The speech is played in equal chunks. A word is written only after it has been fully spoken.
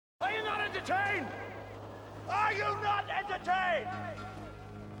entertained? Are you not entertained?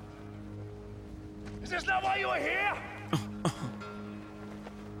 Is this not why you are here?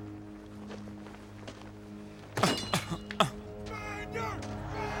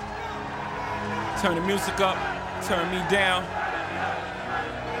 Turn the music up, turn me down.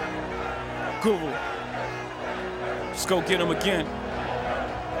 Guru, let's go get him again.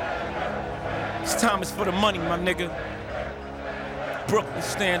 This time is for the money, my nigga. Brooklyn,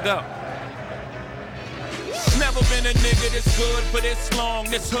 stand up. Never been a nigga this good for this long,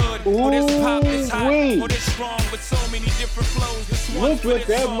 this hood, or this pop, this hot, or this strong, with so many different flows. This one Look for what this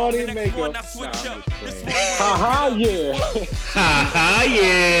that song, money the make next one up. I switch Nah, up. I'm This just one playing. Ha-ha, yeah. Ha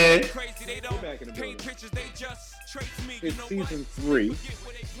yeah. crazy, they don't back in the paint building. pictures, they just trace me. It's You know season what? 3 Forget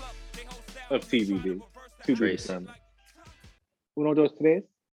where they pluck, they whole style of TBD. To be Trace. determined. Uno, dos, tres.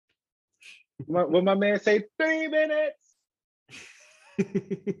 What my man say? 3 minutes.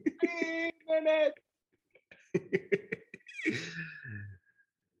 3 minutes.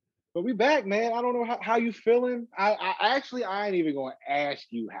 But we back, man. I don't know how you feeling. I ain't even gonna ask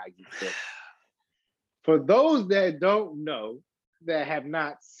you how you feel. For those that don't know, that have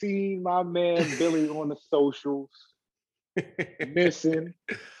not seen my man Billy on the socials, missing,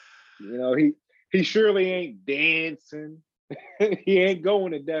 you know, he surely ain't dancing. He ain't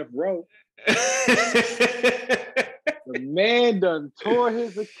going to death row. The man done tore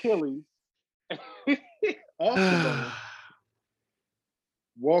his Achilles off the bone,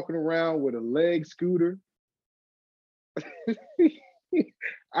 walking around with a leg scooter.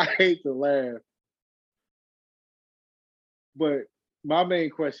 I hate to laugh. But my main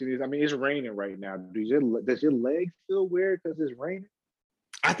question is, I mean, it's raining right now. Does your leg feel weird because it's raining?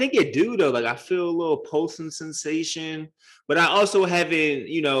 I think it do though. Like I feel a little pulsing sensation, but I also haven't.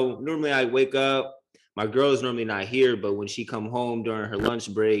 Normally I wake up. My girl is normally not here, but when she come home during her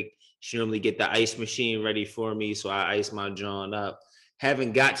lunch break, she normally get the ice machine ready for me, so I ice my John up.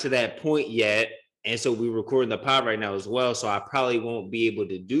 Haven't got to that point yet, and so we're recording the pod right now as well. So I probably won't be able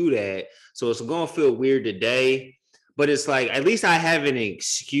to do that. So it's gonna feel weird today, but it's like at least I have an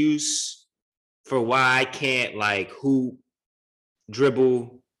excuse for why I can't like hoop,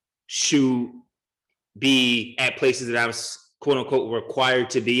 dribble, shoot, be at places that I'm quote unquote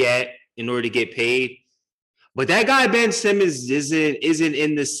required to be at in order to get paid. But that guy Ben Simmons isn't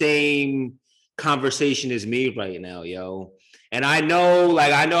in the same conversation as me right now, yo. And I know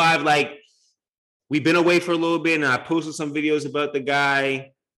we've been away for a little bit, and I posted some videos about the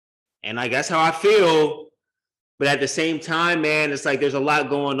guy, and like that's how I feel. But at the same time, man, it's like there's a lot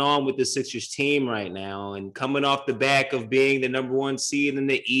going on with the Sixers team right now, and coming off the back of being the number 1 seed in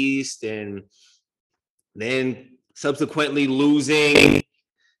the East, and then subsequently losing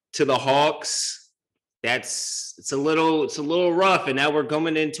to the Hawks. It's a little rough. And now we're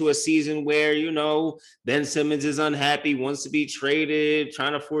coming into a season where, Ben Simmons is unhappy, wants to be traded,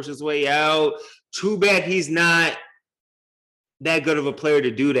 trying to force his way out. Too bad he's not that good of a player to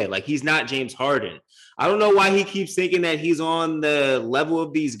do that. Like, he's not James Harden. I don't know why he keeps thinking that he's on the level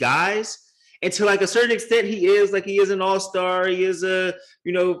of these guys. And to like a certain extent, he is. Like, he is an all-star. He is a,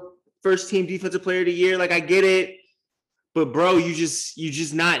 first team defensive player of the year. Like, I get it. But bro, you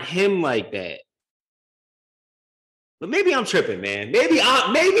just not him like that. But maybe I'm tripping, man. Maybe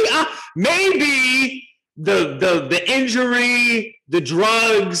the injury, the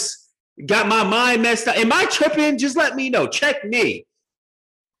drugs got my mind messed up. Am I tripping? Just let me know. Check me.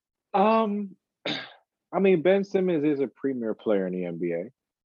 I mean, Ben Simmons is a premier player in the NBA.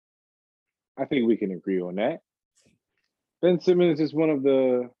 I think we can agree on that. Ben Simmons is one of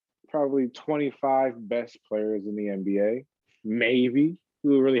the probably 25 best players in the NBA. Maybe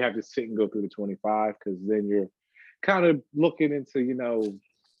we'll really have to sit and go through the 25 because then you're kind of looking into,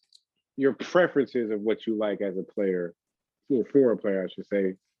 your preferences of what you like as a player, or for a player, I should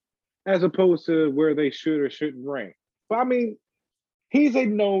say, as opposed to where they should or shouldn't rank. But I mean, he's a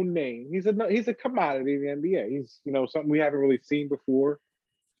known name. He's a commodity in the NBA. He's, something we haven't really seen before.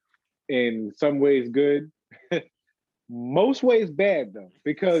 In some ways good. Most ways bad though,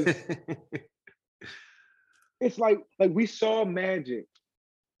 because it's like we saw Magic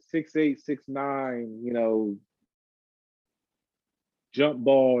 6'8", 6'9", jump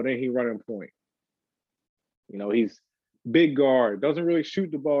ball, then he running point. He's big guard, doesn't really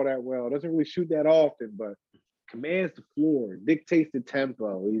shoot the ball that well, doesn't really shoot that often, but commands the floor, dictates the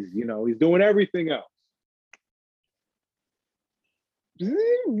tempo. He's doing everything else.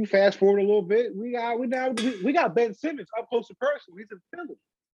 You fast forward a little bit, we got Ben Simmons up close and personal. He's in Philly.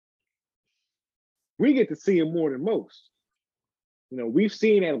 We get to see him more than most. We've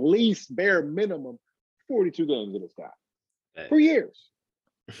seen at least bare minimum 42 games of this guy for years.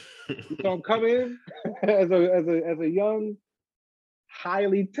 You saw him come in as a young,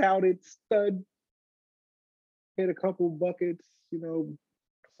 highly touted stud. Hit a couple buckets,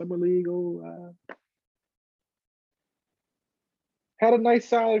 summer league. Had a nice,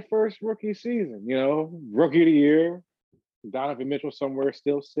 solid first rookie season. Rookie of the year. Donovan Mitchell somewhere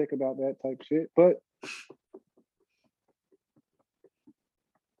still sick about that type shit, but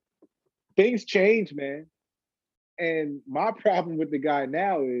things change, man. And my problem with the guy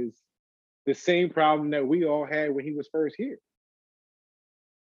now is the same problem that we all had when he was first here.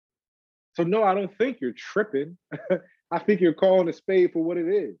 So no, I don't think you're tripping. I think you're calling a spade for what it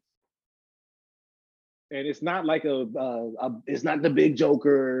is. And it's not like it's not the big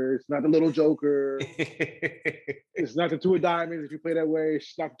joker. It's not the little joker. It's not the two of diamonds if you play that way.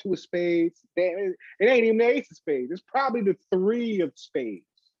 It's not the two of spades. Damn, it ain't even the ace of spades. It's probably the three of spades.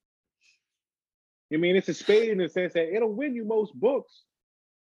 I mean, it's a spade in the sense that it'll win you most books.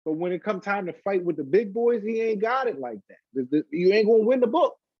 But when it comes time to fight with the big boys, he ain't got it like that. You ain't going to win the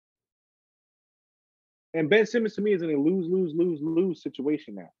book. And Ben Simmons, to me, is in a lose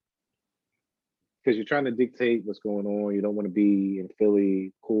situation now. Because you're trying to dictate what's going on. You don't want to be in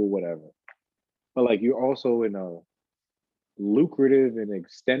Philly, cool, whatever. But, you're also in a lucrative and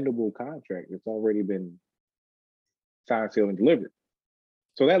extendable contract that's already been signed, sealed, and delivered.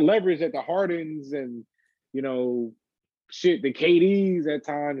 So that leverage that the Hardens and, the KDs at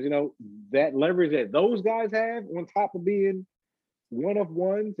times, that leverage that those guys have on top of being one of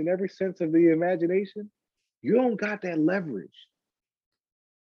ones in every sense of the imagination, you don't got that leverage.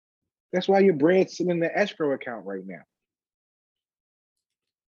 That's why your bread's sitting in the escrow account right now.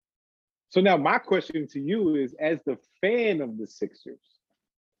 So now my question to you is, as the fan of the Sixers,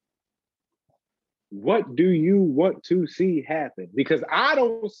 what do you want to see happen? Because I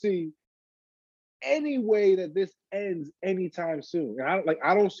don't see any way that this ends anytime soon. And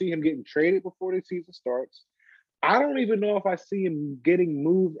I don't see him getting traded before the season starts. I don't even know if I see him getting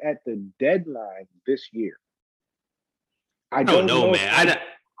moved at the deadline this year. I don't know, man.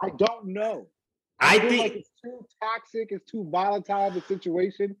 I don't know. I feel like it's too toxic, it's too volatile of a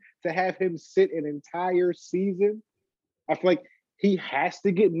situation to have him sit an entire season. I feel like he has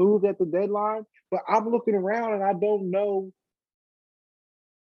to get moved at the deadline, but I'm looking around and I don't know.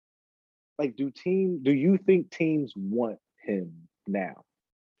 Do you think teams want him now?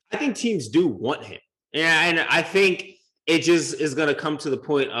 I think teams do want him. Yeah, and I think it just is going to come to the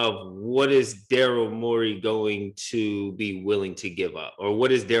point of what is Daryl Morey going to be willing to give up, or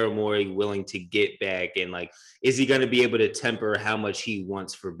what is Daryl Morey willing to get back, and is he going to be able to temper how much he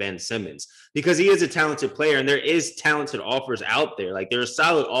wants for Ben Simmons? Because he is a talented player, and there is talented offers out there. There are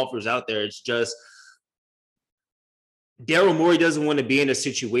solid offers out there. It's just Daryl Morey doesn't want to be in a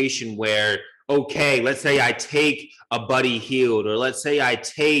situation where, okay, let's say I take a Buddy Hield, or let's say I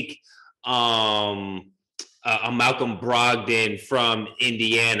take a Malcolm Brogdon from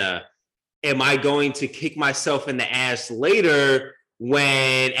Indiana. Am I going to kick myself in the ass later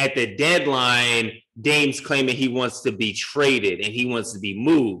when at the deadline, Dame's claiming he wants to be traded and he wants to be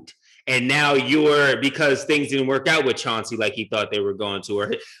moved? And now because things didn't work out with Chauncey like he thought they were going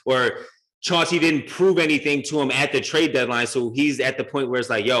to, or Chauncey didn't prove anything to him at the trade deadline. So he's at the point where it's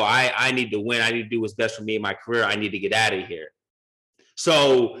yo, I need to win. I need to do what's best for me in my career. I need to get out of here.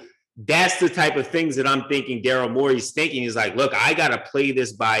 So that's the type of things that I'm thinking Daryl Morey's thinking. Is look, I got to play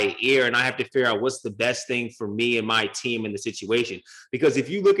this by ear, and I have to figure out what's the best thing for me and my team in the situation. Because if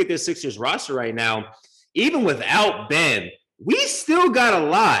you look at this Sixers roster right now, even without Ben, we still got a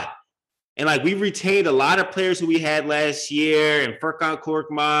lot. And we retained a lot of players who we had last year, and Furkan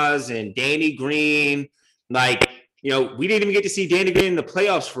Korkmaz and Danny Green. We didn't even get to see Danny Green in the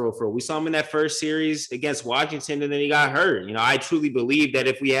playoffs for real. We saw him in that first series against Washington, and then he got hurt. I truly believe that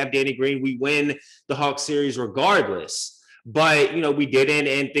if we have Danny Green, we win the Hawks series regardless. But, we didn't,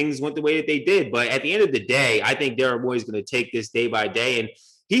 and things went the way that they did. But at the end of the day, I think Daryl Morey is going to take this day by day, and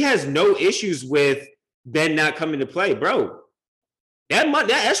he has no issues with Ben not coming to play, bro.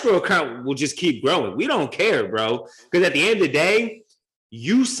 That escrow account will just keep growing. We don't care, bro. Because at the end of the day,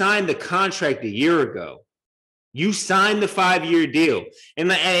 you signed the contract a year ago. You signed the 5-year deal.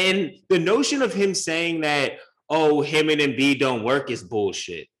 And the notion of him saying that, him and Embiid don't work is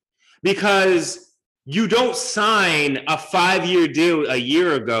bullshit. Because you don't sign a 5-year deal a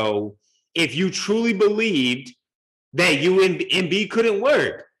year ago if you truly believed that you and Embiid couldn't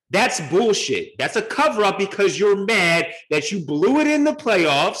work. That's bullshit. That's a cover-up because you're mad that you blew it in the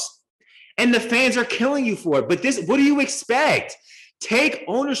playoffs and the fans are killing you for it. But what do you expect? Take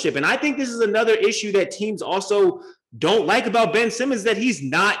ownership. And I think this is another issue that teams also don't like about Ben Simmons, that he's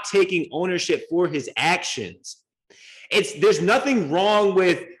not taking ownership for his actions. there's nothing wrong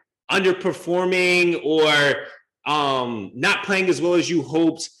with underperforming or not playing as well as you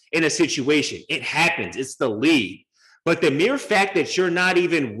hoped in a situation. It happens. It's the league. But the mere fact that you're not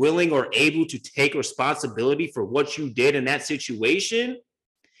even willing or able to take responsibility for what you did in that situation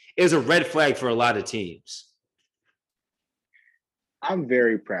is a red flag for a lot of teams. I'm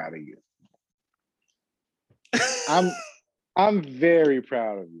very proud of you. I'm very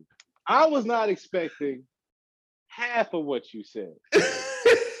proud of you. I was not expecting half of what you said.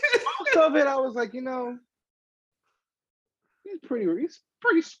 Most of it, I was like, he's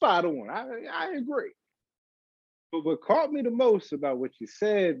pretty spot on. I agree. But what caught me the most about what you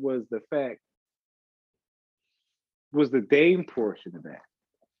said was the Dame portion of that.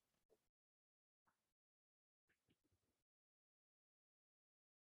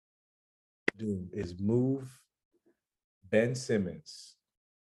 Do is move Ben Simmons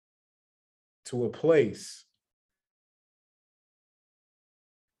to a place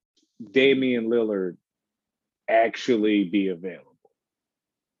Damian Lillard actually be available.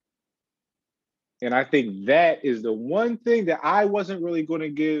 And I think that is the one thing that I wasn't really going to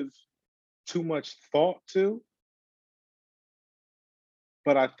give too much thought to.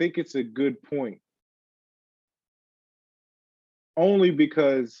 But I think it's a good point. Only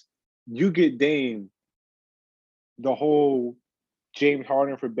because you get Dame, the whole James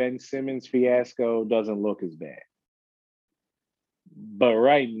Harden for Ben Simmons fiasco doesn't look as bad. But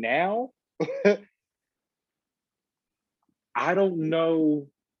right now, I don't know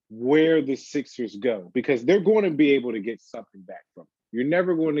where the Sixers go because they're going to be able to get something back from it. You're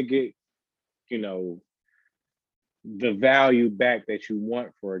never going to get, the value back that you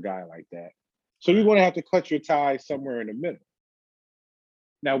want for a guy like that. So you're going to have to cut your ties somewhere in the middle.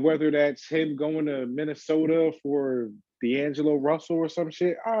 Now, whether that's him going to Minnesota for D'Angelo Russell or some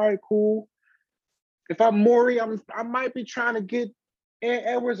shit, all right, cool. If I'm Morey, I might be trying to get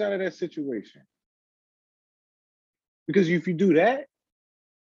Edwards out of that situation. Because if you do that,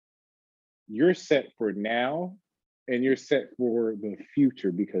 you're set for now and you're set for the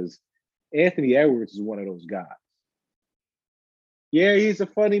future because Anthony Edwards is one of those guys. Yeah, he's a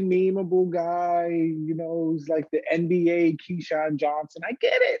funny, memeable guy. He's like the NBA Keyshawn Johnson. I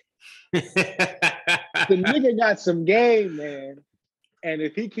get it. The nigga got some game, man. And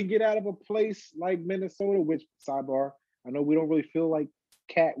if he can get out of a place like Minnesota, which, sidebar, I know we don't really feel like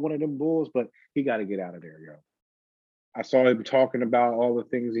Cat, one of them Bulls, but he got to get out of there, yo. I saw him talking about all the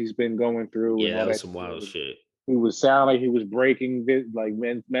things he's been going through. Yeah, and all that was some wild shit. He was sounding like he was breaking, like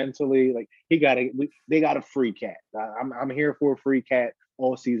mentally. Like they got a free Cat. I'm here for a free Cat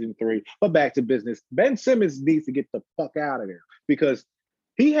all season 3. But back to business. Ben Simmons needs to get the fuck out of there because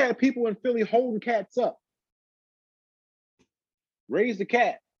he had people in Philly holding Cats up. Raise the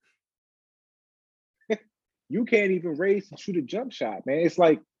Cat. You can't even raise and shoot a jump shot, man. It's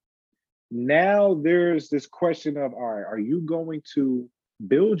like now there's this question of, all right, are you going to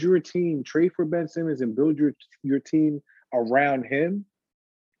build your team, trade for Ben Simmons and build your team around him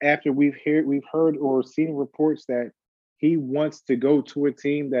after we've heard or seen reports that he wants to go to a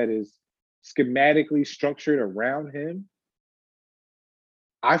team that is schematically structured around him?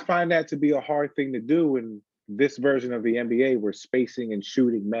 I find that to be a hard thing to do in this version of the NBA where spacing and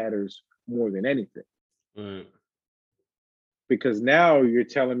shooting matters more than anything. Mm. Because now you're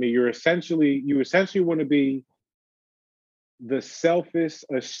telling me you essentially want to be the selfish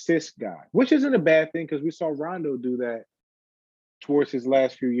assist guy, which isn't a bad thing because we saw Rondo do that towards his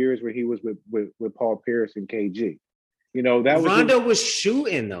last few years where he was with Paul Pierce and KG. That Rondo was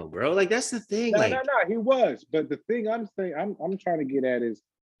shooting though, bro. Like that's the thing. No, he was. But the thing I'm trying to get at is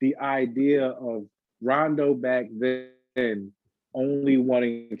the idea of Rondo back then only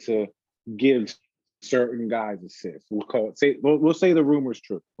wanting to give certain guys assists. We'll say the rumor's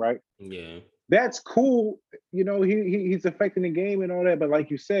true, right? Yeah. That's cool. He's affecting the game and all that. But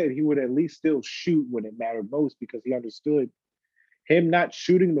like you said, he would at least still shoot when it mattered most because he understood him not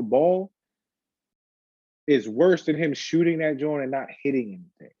shooting the ball is worse than him shooting that joint and not hitting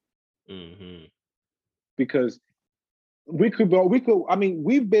anything. Mm-hmm. Because we've played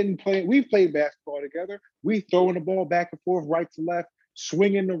basketball together. We throwing the ball back and forth, right to left,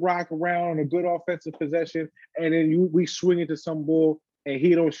 swinging the rock around on a good offensive possession, and then we swing it to some bull and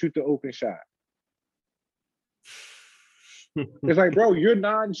he don't shoot the open shot. It's like, bro, your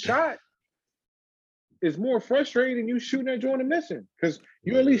non-shot is more frustrating than you shooting that joint and missing because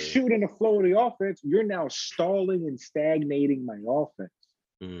you're at least shooting the flow of the offense. You're now stalling and stagnating my offense.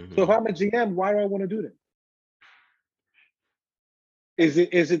 Mm-hmm. So if I'm a GM, why do I want to do that? Is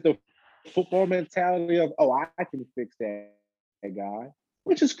it the football mentality of, I can fix that guy,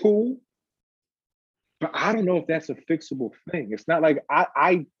 which is cool. But I don't know if that's a fixable thing. It's not like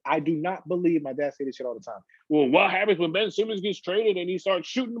I do not believe my dad say this shit all the time. Well, what happens when Ben Simmons gets traded and he starts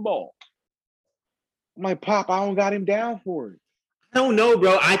shooting the ball? I'm like, Pop, I don't got him down for it. I don't know,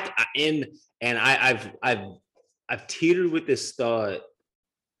 bro. I've teetered with this thought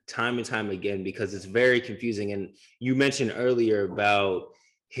time and time again because it's very confusing. And you mentioned earlier about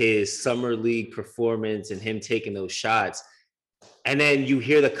his summer league performance and him taking those shots. And then you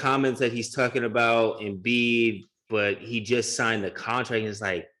hear the comments that he's talking about Embiid, but he just signed the contract. And it's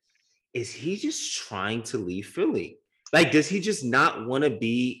like, is he just trying to leave Philly? Like, does he just not want to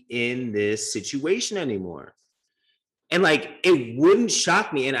be in this situation anymore? And like, it wouldn't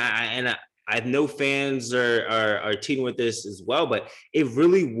shock me. And I know fans are teaming with this as well, but it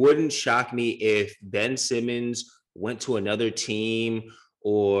really wouldn't shock me if Ben Simmons went to another team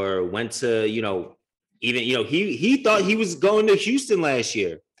or went to, he thought he was going to Houston last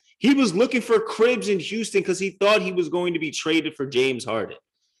year. He was looking for cribs in Houston because he thought he was going to be traded for James Harden.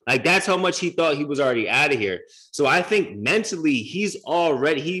 Like, that's how much he thought he was already out of here. So I think mentally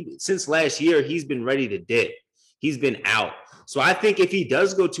since last year, he's been ready to dip. He's been out. So I think if he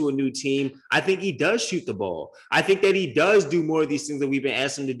does go to a new team, I think he does shoot the ball. I think that he does do more of these things that we've been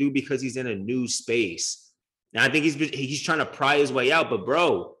asking him to do because he's in a new space. And I think he's trying to pry his way out. But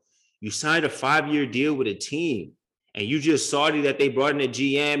bro, you signed a 5-year deal with a team and you just saw that they brought in a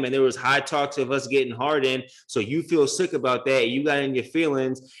GM and there was high talks of us getting Harden. So you feel sick about that. You got in your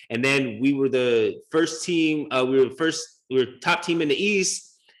feelings. And then we were the first team. We were top team in the East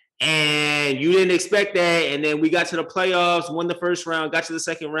and you didn't expect that. And then we got to the playoffs, won the first round, got to the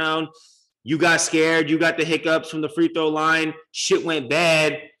second round. You got scared. You got the hiccups from the free throw line. Shit went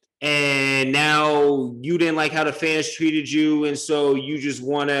bad. And now you didn't like how the fans treated you. And so you just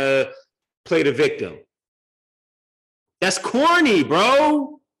want to play the victim. That's corny,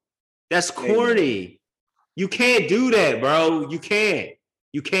 bro. That's corny. You can't do that, bro. You can't.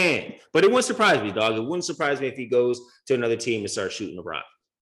 But it wouldn't surprise me, dog. It wouldn't surprise me if he goes to another team and starts shooting the rock.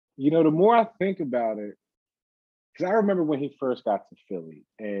 The more I think about it, because I remember when he first got to Philly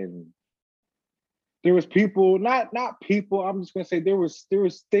and there was people, not people, I'm just gonna say there was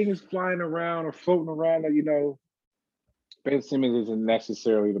things flying around or floating around that, Ben Simmons isn't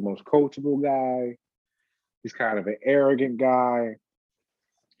necessarily the most coachable guy. He's kind of an arrogant guy.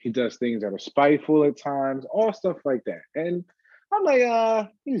 He does things that are spiteful at times, all stuff like that. And I'm like,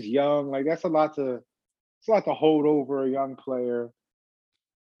 he's young. Like it's a lot to hold over a young player.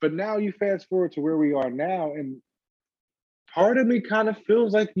 But now you fast forward to where we are now, and part of me kind of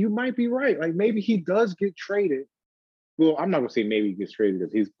feels like you might be right. Like maybe he does get traded. Well, I'm not gonna say maybe he gets traded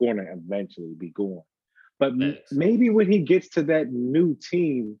because he's going to eventually be gone. But maybe when he gets to that new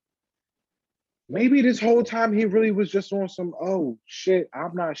team, maybe this whole time he really was just on some, oh shit,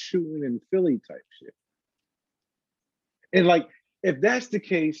 I'm not shooting in Philly type shit. And like, if that's the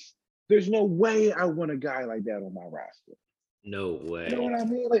case, there's no way I want a guy like that on my roster. No way. You know what I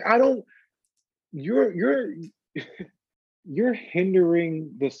mean? Like, I don't. You're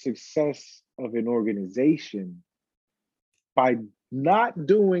hindering the success of an organization by not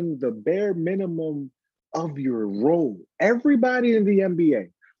doing the bare minimum of your role. Everybody in the NBA,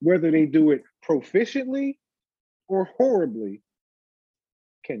 whether they do it proficiently or horribly,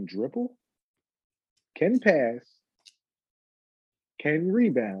 can dribble, can pass, can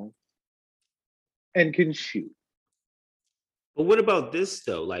rebound, and can shoot. But what about this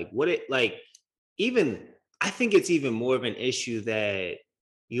though? I think it's even more of an issue that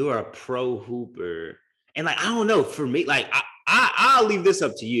you're a pro hooper. And like, I don't know, for me, like I'll leave this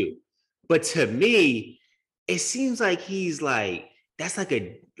up to you. But to me, it seems like he's like, that's like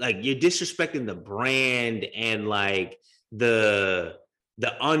you're disrespecting the brand and like the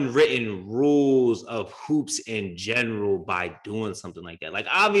unwritten rules of hoops in general by doing something like that. Like,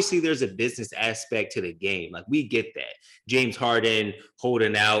 obviously there's a business aspect to the game. Like, we get that. James Harden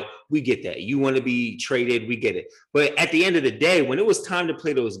holding out, we get that. You want to be traded, we get it. But at the end of the day, when it was time to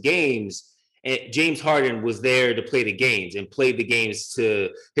play those games, James Harden was there to play the games and played the games to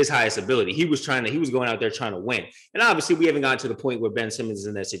his highest ability. He was going out there trying to win. And obviously we haven't gotten to the point where Ben Simmons is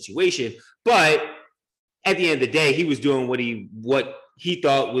in that situation, but at the end of the day, he was doing what he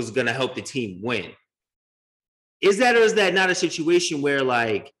thought was going to help the team win. Is that, or is that not a situation where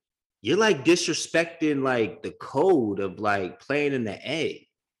like you're like disrespecting like the code of like playing in the A?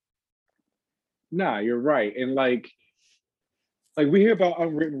 Nah, you're right. And like we hear about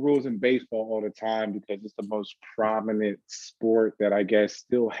unwritten rules in baseball all the time because it's the most prominent sport that I guess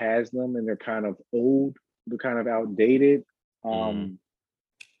still has them, and they're kind of old, they're kind of outdated.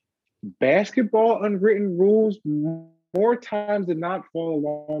 Basketball unwritten rules more times than not fall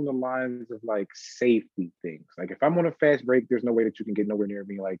along the lines of like safety things. Like if I'm on a fast break, there's no way that you can get nowhere near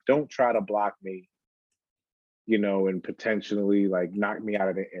me. Like don't try to block me, and potentially like knock me out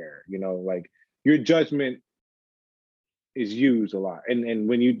of the air. Like your judgment is used a lot. And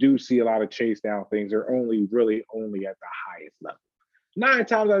when you do see a lot of chase down things, they're only at the highest level. 9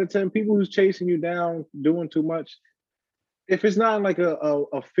 times out of 10, people who's chasing you down, doing too much, if it's not like a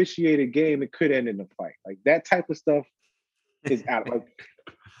officiated game, it could end in a fight. Like that type of stuff is out. Like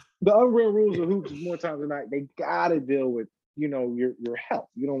the unwritten rules of hoops is more times than not, they gotta deal with, your health.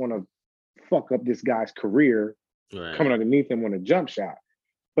 You don't want to fuck up this guy's career coming underneath him on a jump shot.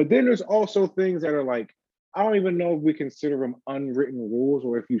 But then there's also things that are like, I don't even know if we consider them unwritten rules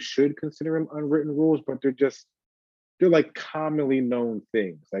or if you should consider them unwritten rules, but they're like commonly known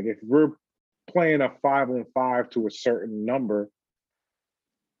things. Like if we're playing a 5-on-5 to a certain number,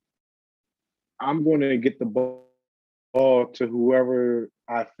 I'm going to get the ball to whoever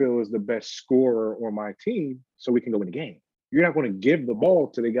I feel is the best scorer on my team so we can go win the game. You're not going to give the ball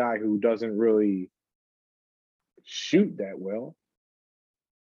to the guy who doesn't really shoot that well.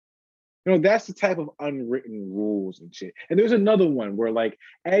 That's the type of unwritten rules and shit. And there's another one where, like,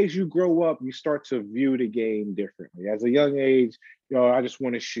 as you grow up, you start to view the game differently. As a young age, I just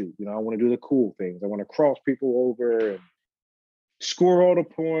want to shoot. I want to do the cool things. I want to cross people over and score all the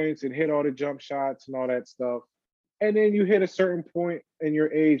points and hit all the jump shots and all that stuff. And then you hit a certain point in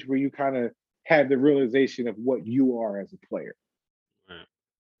your age where you kind of have the realization of what you are as a player. Right.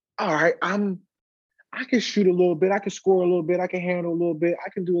 All right, I can shoot a little bit. I can score a little bit. I can handle a little bit. I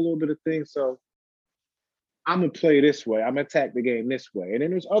can do a little bit of things. So I'm going to play this way. I'm going to attack the game this way. And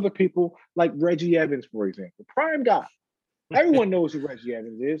then there's other people like Reggie Evans, for example. Prime guy. Everyone knows who Reggie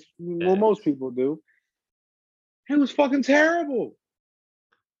Evans is. Well, most people do. He was fucking terrible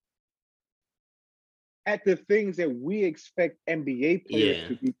at the things that we expect NBA players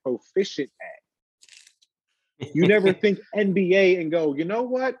to be proficient at. You never think NBA and go, you know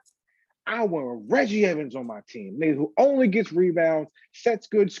what? I want Reggie Evans on my team. Nigga who only gets rebounds, sets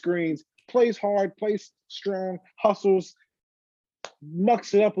good screens, plays hard, plays strong, hustles,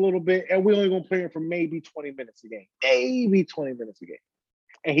 mucks it up a little bit, and we're only going to play him for maybe 20 minutes a game. Maybe 20 minutes a game.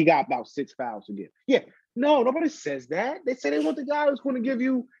 And he got about 6 fouls a game. Yeah, no, nobody says that. They say they want the guy who's going to give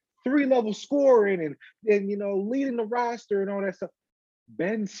you 3-level scoring and leading the roster and all that stuff.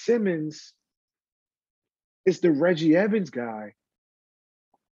 Ben Simmons is the Reggie Evans guy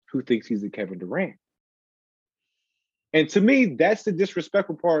who thinks he's a Kevin Durant. And to me, that's the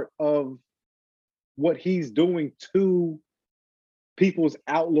disrespectful part of what he's doing to people's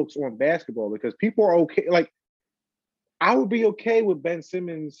outlooks on basketball, because people are okay. Like, I would be okay with Ben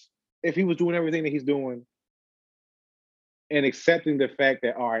Simmons if he was doing everything that he's doing and accepting the fact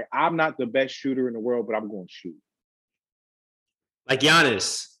that, all right, I'm not the best shooter in the world, but I'm going to shoot. Like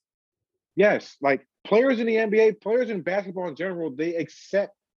Giannis. Yes, like players in the NBA, players in basketball in general, they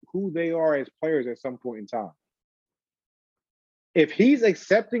accept who they are as players at some point in time. If he's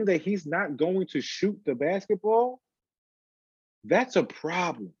accepting that he's not going to shoot the basketball, that's a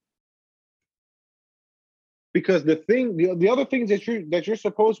problem. Because the other things that you're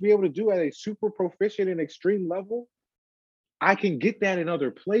supposed to be able to do at a super proficient and extreme level, I can get that in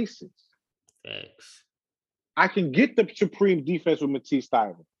other places. Thanks. I can get the supreme defense with Matisse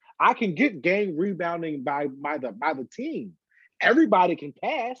Thybulle. I can get gang rebounding by the team. Everybody can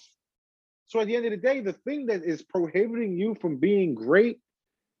pass. So at the end of the day, the thing that is prohibiting you from being great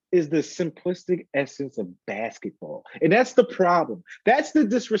is the simplistic essence of basketball. And that's the problem. That's the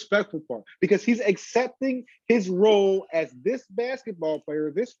disrespectful part, because he's accepting his role as this basketball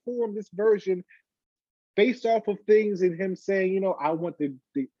player, this form, this version, based off of things in him saying, I want the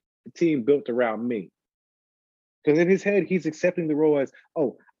team built around me. Because in his head, he's accepting the role as,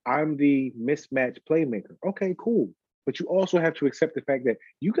 oh, I'm the mismatch playmaker. Okay, cool. But you also have to accept the fact that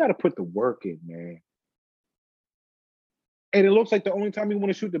you got to put the work in, man. And it looks like the only time you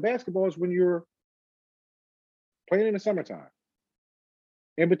want to shoot the basketball is when you're playing in the summertime,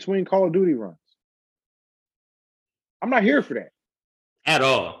 in between Call of Duty runs. I'm not here for that. At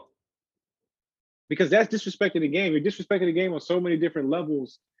all. Because that's disrespecting the game. You're disrespecting the game on so many different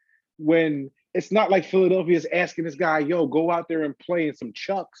levels when it's not like Philadelphia is asking this guy, yo, go out there and play in some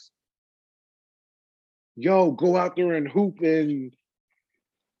chucks. Yo, go out there and hoop in,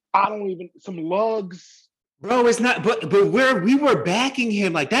 some lugs. Bro, it's not, but we were backing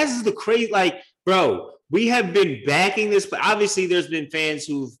him. Like, that's the crazy, like, bro, we have been backing this, but obviously there's been fans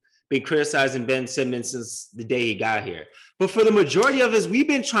who've been criticizing Ben Simmons since the day he got here. But for the majority of us, we've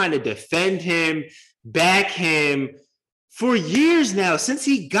been trying to defend him, back him for years now, since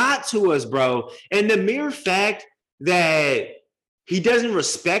he got to us, bro. And the mere fact that he doesn't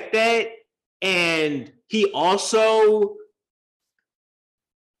respect that, and he also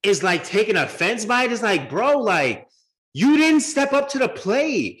is like taking offense by it. It's like, bro, like you didn't step up to the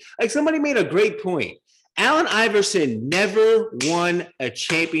plate. Like somebody made a great point. Allen Iverson never won a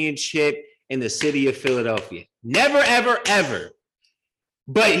championship in the city of Philadelphia. Never, ever, ever.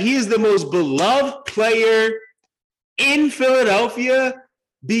 But he is the most beloved player in Philadelphia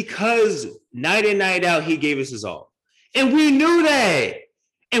because night in, night out, he gave us his all. And we knew that.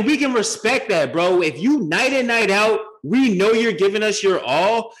 And we can respect that, bro. If you night in, night out, we know you're giving us your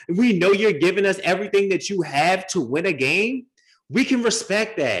all. And we know you're giving us everything that you have to win a game. We can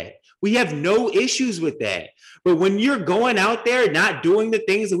respect that. We have no issues with that. But when you're going out there not doing the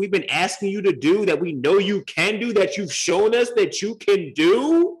things that we've been asking you to do, that we know you can do, that you've shown us that you can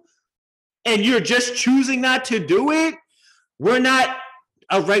do, and you're just choosing not to do it, we're not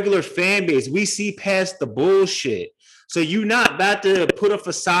a regular fan base. We see past the bullshit. So you're not about to put a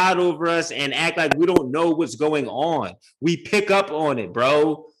facade over us and act like we don't know what's going on. We pick up on it,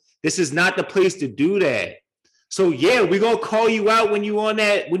 bro. This is not the place to do that. So yeah, we're gonna call you out when you on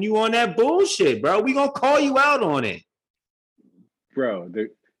that bullshit, bro. We're gonna call you out on it. Bro,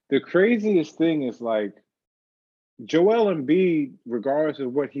 the craziest thing is like Joel Embiid, regardless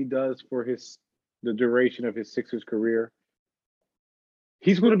of what he does for the duration of his Sixers career,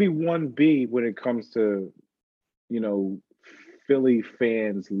 he's gonna be 1B when it comes to, you know, Philly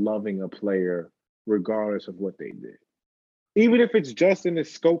fans loving a player regardless of what they did. Even if it's just in the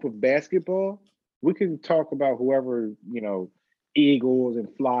scope of basketball, we can talk about whoever, you know, Eagles and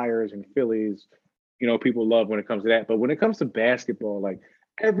Flyers and Phillies, you know, people love when it comes to that. But when it comes to basketball, like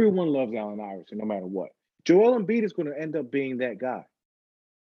everyone loves Allen Iverson, no matter what. Joel Embiid is going to end up being that guy.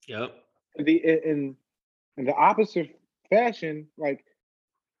 Yep. In the opposite fashion, like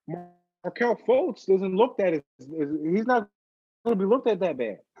Markelle Fultz doesn't look that he's not going to be looked at that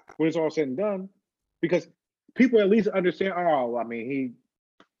bad when it's all said and done, because people at least understand. Oh, I mean,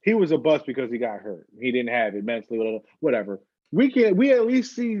 he was a bust because he got hurt. He didn't have it mentally, whatever. We at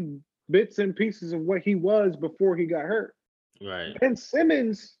least see bits and pieces of what he was before he got hurt. Right. Ben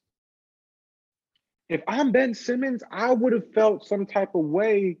Simmons, if I'm Ben Simmons, I would have felt some type of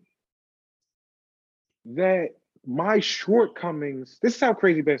way that my shortcomings, this is how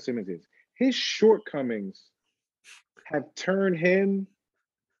crazy Ben Simmons is. His shortcomings have turned him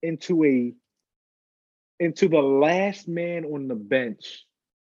into the last man on the bench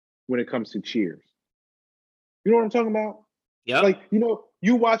when it comes to cheers. You know what I'm talking about? Yeah. Like, you know,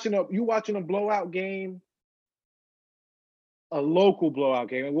 you watching a blowout game, a local blowout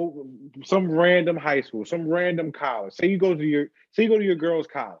game, some random high school, some random college. Say you go to your girl's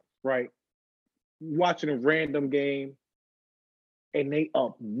college, right? Watching a random game and they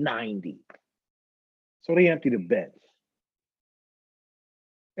up 90. So they empty the bench.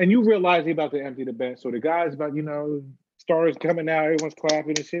 And you realize they about to empty the bench. So the guys about, you know, starters coming out, everyone's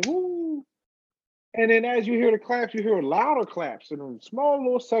clapping and shit. Woo! And then as you hear the claps, you hear louder claps in a small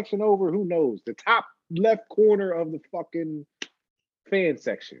little section over, who knows, the top left corner of the fucking fan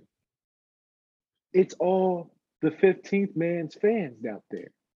section. It's all the 15th man's fans out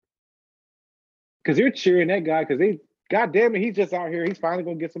there. Because they're cheering that guy because God damn it, he's just out here. He's finally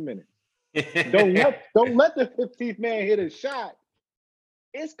gonna get some minutes. Don't let the 15th man hit a shot.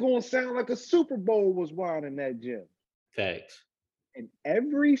 It's gonna sound like a Super Bowl was won in that gym. Thanks. And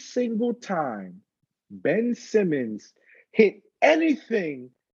every single time Ben Simmons hit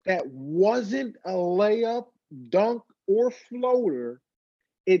anything that wasn't a layup, dunk, or floater,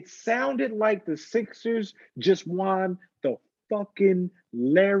 it sounded like the Sixers just won the fucking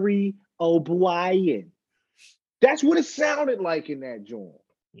Larry O'Brien. That's what it sounded like in that joint.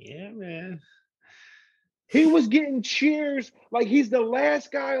 Yeah, man. He was getting cheers like he's the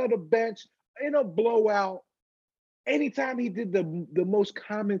last guy on the bench in a blowout. Anytime he did the most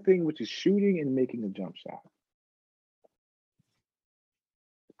common thing, which is shooting and making a jump shot.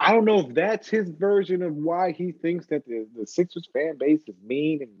 I don't know if that's his version of why he thinks that the Sixers fan base is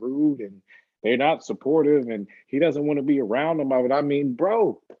mean and rude and they're not supportive and he doesn't want to be around them. But I mean,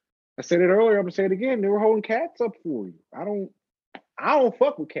 bro, I said it earlier, I'm gonna say it again. They were holding cats up for you. I don't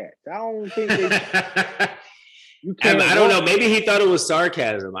fuck with cats. I don't think they you can't. I don't know. Maybe he thought it was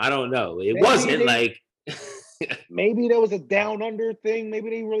sarcasm. I don't know. It wasn't like maybe there was a down under thing.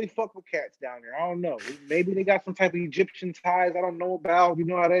 Maybe they really fuck with cats down there. I don't know. Maybe they got some type of Egyptian ties I don't know about. You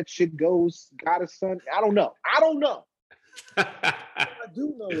know how that shit goes. Goddess son. I don't know. What I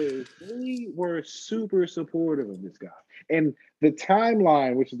do know is we were super supportive of this guy. And the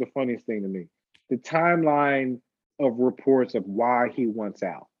timeline, which is the funniest thing to me, the timeline of reports of why he wants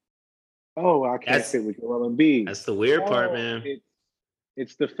out. Oh, I can't That's- sit with Joel Embiid. That's the weird part, Oh, man.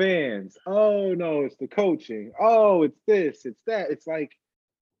 It's the fans. Oh no, it's the coaching. Oh, it's this, it's that. It's like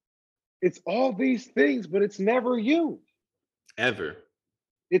it's all these things, but it's never you. Ever.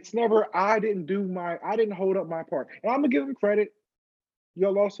 It's never I didn't hold up my part. And I'm gonna give him credit.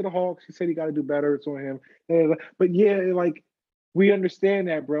 Y'all lost to the Hawks. He said he got to do better. It's on him. But yeah, like we understand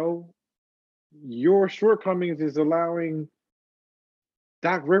that, bro. Your shortcomings is allowing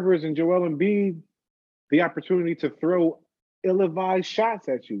Doc Rivers and Joel Embiid the opportunity to throw ill-advised shots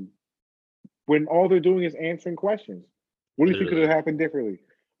at you when all they're doing is answering questions. What do you think could have happened differently?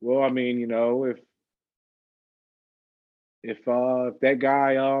 Well, I mean, you know, if that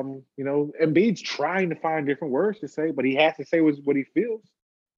guy, you know, Embiid's trying to find different words to say, but he has to say what he feels.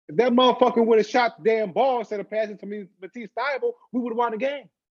 If that motherfucker would have shot the damn ball instead of passing to me, Matisse Thybulle, we would have won the game.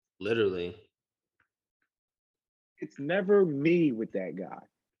 Literally. It's never me with that guy.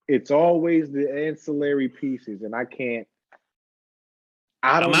 It's always the ancillary pieces, and I don't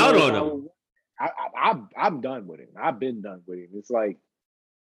I'm know out if on him. I'm done with him. I've been done with him. It's like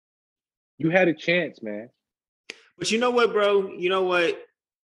you had a chance, man. But you know what, bro? You know what?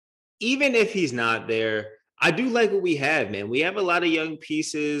 Even if he's not there, I do like what we have, man. We have a lot of young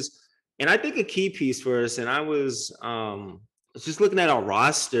pieces, and I think a key piece for us. And I was just looking at our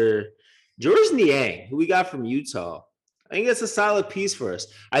roster. Georges Niang, who we got from Utah, I think that's a solid piece for us.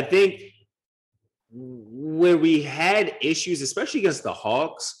 I think where we had issues, especially against the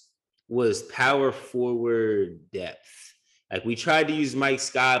Hawks, was power forward depth. Like we tried to use Mike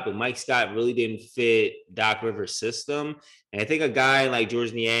Scott, but Mike Scott really didn't fit Doc Rivers' system. And I think a guy like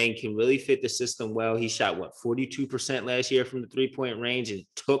Georges Niang can really fit the system well. He shot 42% last year from the 3-point range and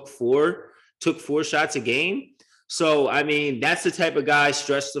took four shots a game. So, I mean, that's the type of guy,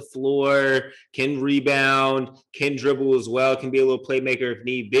 stretch the floor, can rebound, can dribble as well, can be a little playmaker if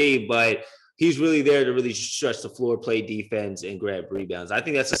need be, but he's really there to really stretch the floor, play defense, and grab rebounds. I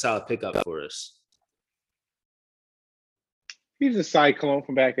think that's a solid pickup for us. He's a cyclone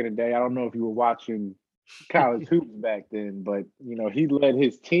from back in the day. I don't know if you were watching college hoops back then, but you know, he led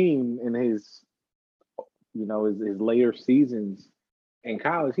his team in his later seasons in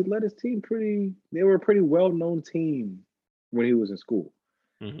college. He led his team they were a pretty well-known team when he was in school.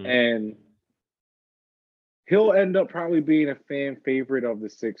 Mm-hmm. And he'll end up probably being a fan favorite of the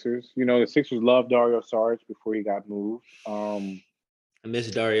Sixers. You know, the Sixers loved Dario Saric before he got moved. I miss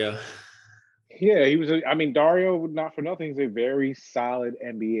Dario. Yeah, Dario, not for nothing, he's a very solid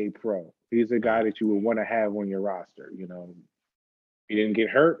NBA pro. He's a guy that you would want to have on your roster. You know, he didn't get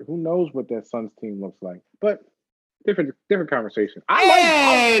hurt. Who knows what that Suns team looks like? But different conversation.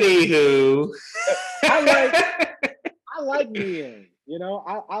 Anywho, I like Niang. You know,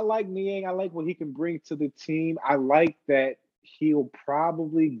 I like Niang. I like what he can bring to the team. I like that he'll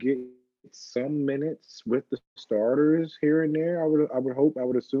probably get some minutes with the starters here and there. I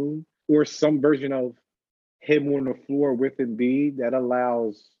would assume, or some version of him on the floor with Embiid that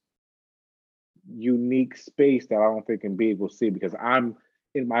allows unique space that I don't think Embiid will see, because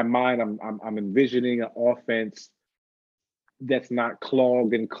in my mind I'm envisioning an offense that's not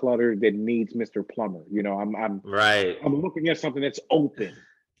clogged and cluttered, that needs Mr. Plummer. You know, I'm looking at something that's open,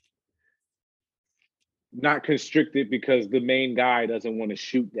 not constricted because the main guy doesn't want to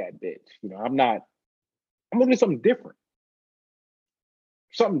shoot that bitch. You know, I'm looking at something different.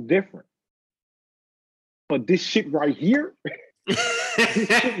 But this shit right here, this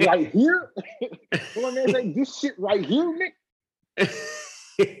shit right here, this shit right here, Nick.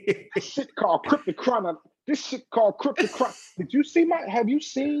 This shit called Cryptochronic. This shit called Cryptochronic. Have you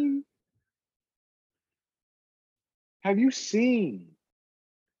seen?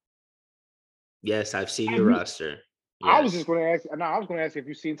 Yes, I've seen your roster. Yes. I was going to ask if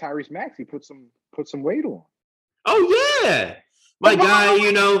you've seen Tyrese Maxey put some weight on. Oh yeah. My guy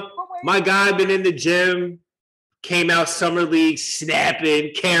been in the gym, came out summer league,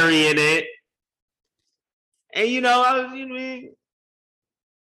 snapping, carrying it. And he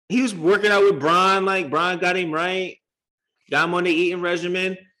was working out with Bron, like Bron got him right, got him on the eating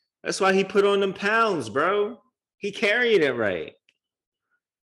regimen. That's why he put on them pounds, bro. He carrying it right.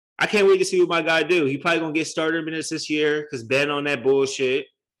 I can't wait to see what my guy do. He probably gonna get starter minutes this year because Ben on that bullshit.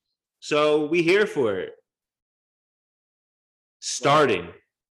 So we here for it. Starting.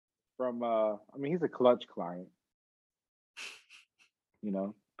 He's a clutch client. You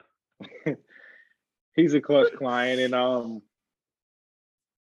know. He's a clutch client, and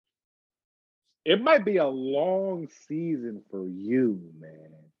it might be a long season for you,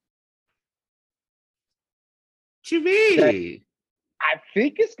 man. What you mean? I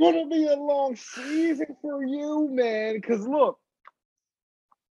think it's going to be a long season for you, man. Because look,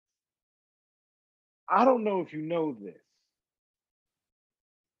 I don't know if you know this,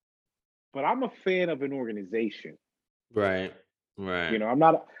 but I'm a fan of an organization. Right. Right. You know, I'm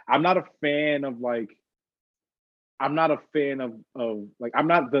not a fan of like I'm not a fan of like I'm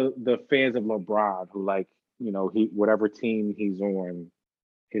not the fans of LeBron who like, you know, he whatever team he's on,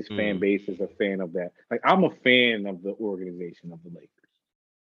 his fan Mm. base is a fan of that. Like I'm a fan of the organization of the Lakers.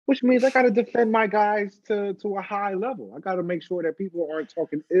 Which means I gotta defend my guys to a high level. I gotta make sure that people aren't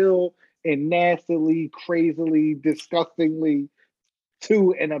talking ill and nastily, crazily, disgustingly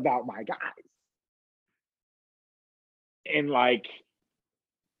to and about my guys. And like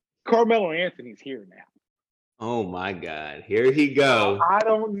Carmelo Anthony's here now. Oh my God. Here he go. I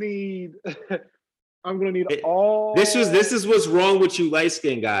don't need I'm gonna need It- all This is what's wrong with you light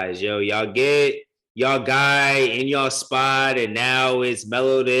skinned guys, yo. Y'all get y'all guy in y'all spot, and now it's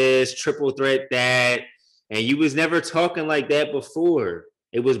mellow this, triple threat that, and you was never talking like that before.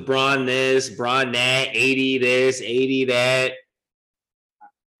 It was Braun this, Braun that, 80 this, 80 that.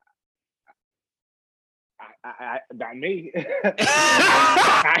 not me.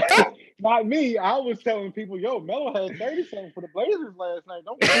 Not me. I was telling people, yo, Melo had 30-something for the Blazers last night.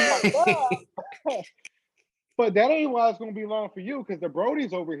 Don't be like that. But that ain't why it's gonna be long for you, because the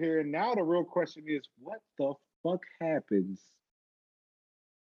Brody's over here, and now the real question is, what the fuck happens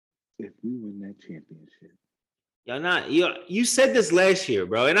if we win that championship? Y'all not you said this last year,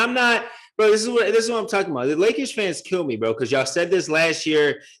 bro. And I'm not, bro. This is what I'm talking about. The Lakers fans kill me, bro, because y'all said this last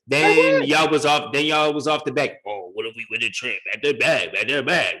year. Then y'all was off the back. Oh, what if we win the champ? At the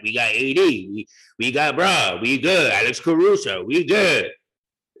back. We got AD. We got bro. We good. Alex Caruso. We good.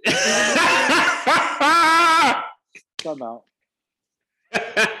 Come out.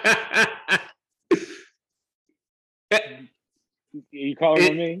 You calling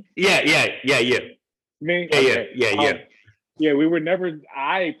on me? Yeah. Me? Yeah. Yeah, we were never.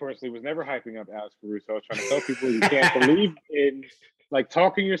 I personally was never hyping up Alex Caruso. I was trying to tell people you can't believe in, like,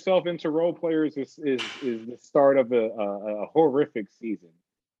 talking yourself into role players is the start of a horrific season.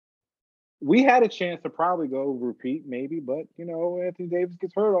 We had a chance to probably go repeat, maybe, but you know, Anthony Davis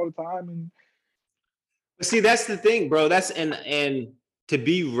gets hurt all the time, and See, that's the thing, bro. That's and to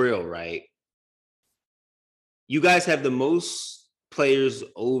be real, right? You guys have the most players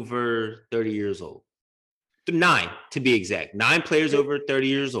over 30 years old. 9 to be exact. 9 players over 30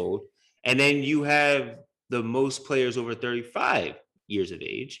 years old. And then you have the most players over 35 years of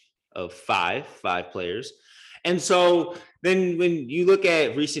age of five players. And so then when you look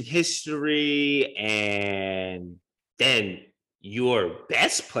at recent history and then your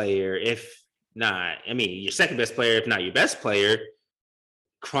best player, if not, I mean, your second best player, if not your best player,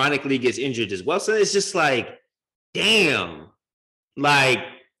 chronically gets injured as well. So it's just like, damn, like,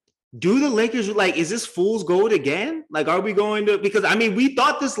 do the Lakers, like, is this fool's gold again? Like, are we going to, because I mean, we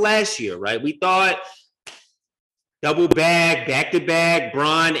thought this last year, right? We thought double back to back,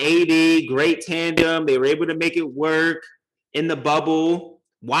 Bron, AD, great tandem. They were able to make it work in the bubble.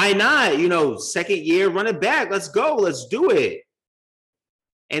 Why not? You know, second year, run it back. Let's go. Let's do it.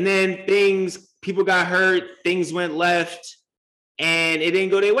 And then people got hurt, things went left, and it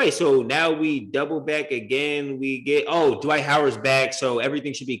didn't go their way. So now we double back again. We get, Dwight Howard's back, so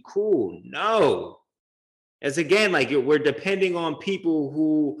everything should be cool. No. As again, like, we're depending on people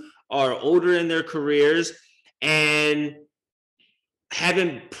who are older in their careers and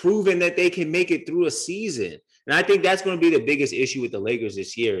haven't proven that they can make it through a season. And I think that's going to be the biggest issue with the Lakers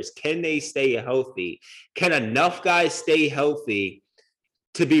this year is, can they stay healthy? Can enough guys stay healthy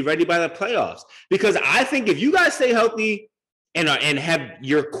to be ready by the playoffs? Because I think if you guys stay healthy and have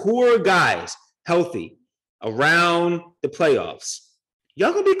your core guys healthy around the playoffs,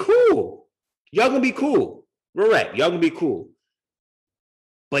 y'all gonna be cool. Y'all gonna be cool. Correct. Y'all gonna be cool.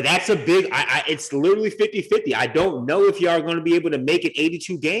 But that's a big, it's literally 50-50. I don't know if y'all are going to be able to make it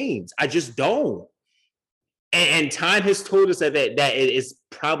 82 games. I just don't. And time has told us that it is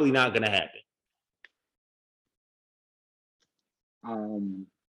probably not going to happen. I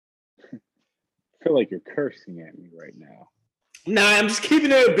feel like you're cursing at me right now. Nah, I'm just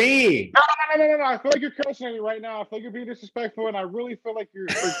keeping it a bean. No. I feel like you're cursing at me right now. I feel like you're being disrespectful, and I really feel like you're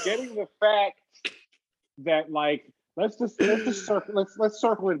forgetting the fact that, like, let's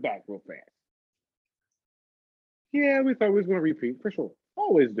circle it back real fast. Yeah, we thought we was going to repeat for sure.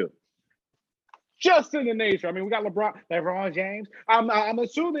 Always do. Just in the nature. I mean, we got LeBron James. I'm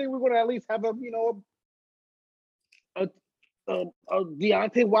assuming we're going to at least have a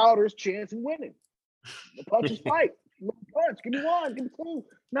Deontay Wilder's chance in winning. The punch is fight. Punch. Give me one. Give me two.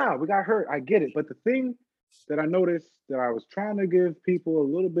 No, we got hurt. I get it. But the thing that I noticed that I was trying to give people a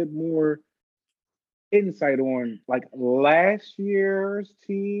little bit more insight on like last year's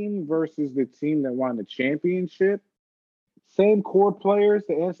team versus the team that won the championship. Same core players,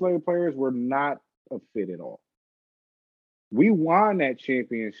 the ancillary players were not a fit at all. We won that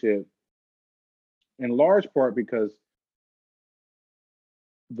championship in large part because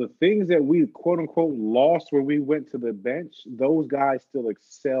the things that we quote unquote lost when we went to the bench, those guys still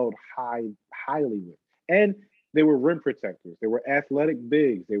excelled highly with. And they were rim protectors. They were athletic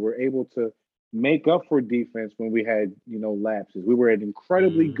bigs. They were able to make up for defense when we had, lapses. We were an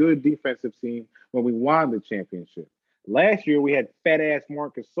incredibly good defensive team when we won the championship. Last year we had fat ass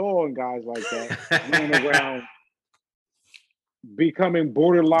Marc Gasol and guys like that running around becoming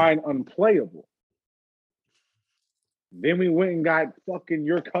borderline unplayable. Then we went and got fucking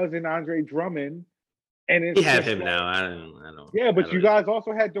your cousin Andre Drummond, and We have him now. I don't. Yeah, but I you don't- guys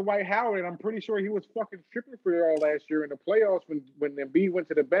also had Dwight Howard, and I'm pretty sure he was fucking tripping for y'all last year in the playoffs when Embiid went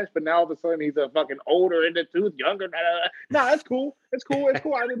to the bench. But now all of a sudden he's a fucking older in the tooth, younger. No, that's cool. It's cool. It's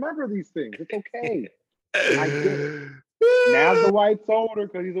cool. I remember these things. It's okay. I get it. Now Dwight's older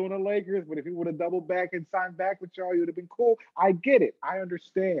because he's on the Lakers. But if he would have doubled back and signed back with y'all, you would have been cool. I get it. I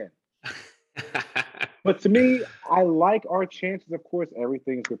understand. But to me, I like our chances. Of course,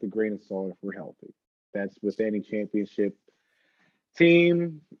 everything's with a grain of salt if we're healthy. That's with any championship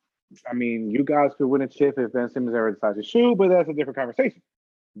team. I mean, you guys could win a chip if Ben Simmons ever decides to shoot, but that's a different conversation.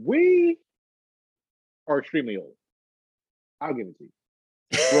 We are extremely old. I'll give it to you.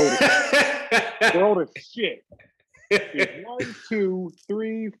 We're old as shit. There's 1, 2,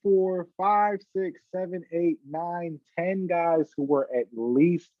 3, 4, 5, 6, 7, 8, 9, 10 guys who were at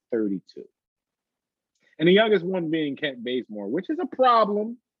least 32. And the youngest one being Kent Bazemore, which is a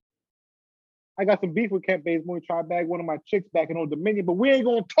problem. I got some beef with Kent Bazemore. He tried to bag one of my chicks back in Old Dominion, but we ain't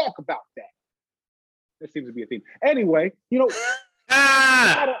gonna talk about that. That seems to be a theme. Anyway, we got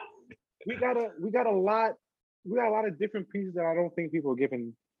a lot of different pieces that I don't think people are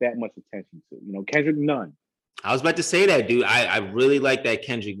giving that much attention to. Kendrick Nunn. I was about to say that, dude. I really like that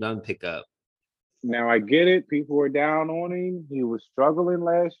Kendrick Nunn pickup. Now I get it. People were down on him. He was struggling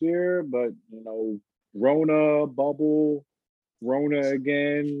last year, but Rona bubble, Rona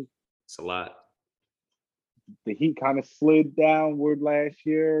again. It's a lot. The Heat kind of slid downward last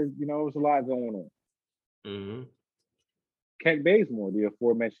year. There was a lot going on. Mm-hmm. Kent Bazemore, the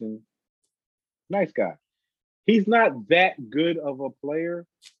aforementioned nice guy. He's not that good of a player,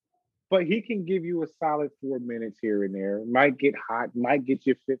 but he can give you a solid 4 minutes here and there. Might get hot, might get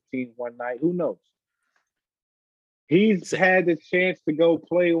you 15 one night. Who knows? He's had the chance to go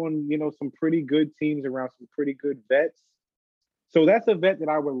play on, some pretty good teams around some pretty good vets. So that's a vet that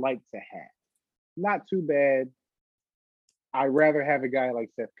I would like to have. Not too bad. I'd rather have a guy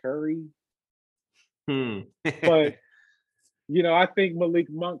like Seth Curry. But, I think Malik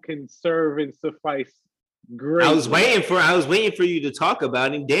Monk can serve and suffice great. I was waiting for you to talk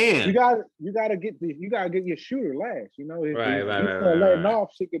about him. Damn. You gotta get your shooter last. Right. Letting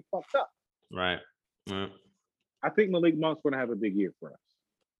off, shit get fucked up. Right. I think Malik Monk's gonna have a big year for us.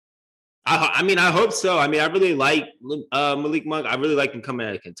 I hope so. I really like Malik Monk. I really liked him coming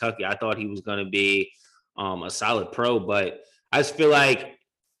out of Kentucky. I thought he was going to be a solid pro, but I just feel like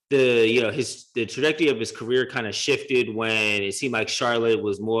the trajectory of his career kind of shifted when it seemed like Charlotte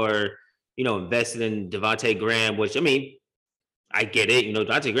was more, invested in Devontae Graham, which I get it.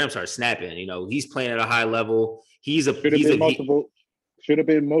 Devontae Graham started snapping. He's playing at a high level. Should have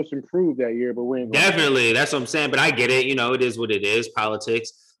been most improved that year, but we ain't definitely. That's what I'm saying. But I get it. It is what it is.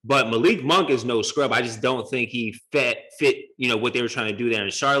 Politics. But Malik Monk is no scrub. I just don't think he fit. What they were trying to do there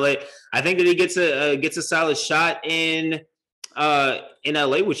in Charlotte. I think that he gets a solid shot in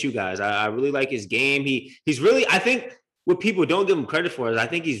LA with you guys. I really like his game. He's really. I think what people don't give him credit for is I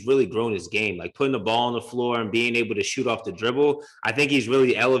think he's really grown his game, like putting the ball on the floor and being able to shoot off the dribble. I think he's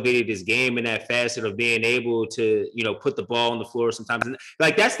really elevated his game in that facet of being able to, put the ball on the floor sometimes. And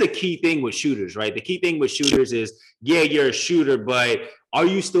like, that's the key thing with shooters, right? The key thing with shooters is, yeah, you're a shooter, but are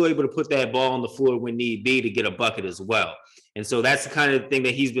you still able to put that ball on the floor when need be to get a bucket as well? And so that's the kind of thing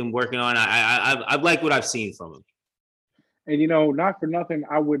that he's been working on. I like what I've seen from him. And not for nothing,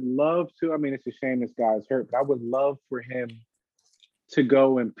 I would love to. It's a shame this guy's hurt, but I would love for him to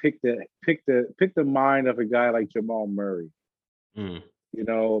go and pick the mind of a guy like Jamal Murray. Pick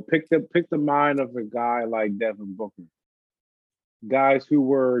the mind of a guy like Devin Booker. Guys who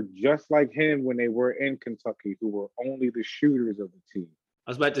were just like him when they were in Kentucky, who were only the shooters of the team.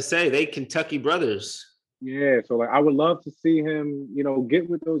 I was about to say they Kentucky brothers. Yeah, so I would love to see him, get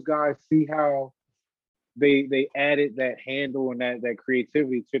with those guys, see how they added that handle and that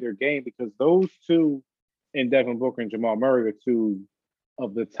creativity to their game, because those two, and Devin Booker and Jamal Murray, are two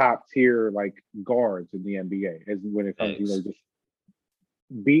of the top tier like guards in the NBA as when it comes to just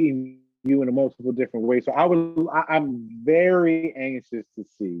beating you in a multiple different ways. So I'm very anxious to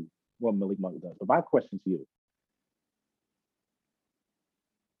see what Malik Monk does. But my question to you: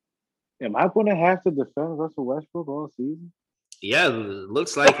 am I going to have to defend Russell Westbrook all season? Yeah,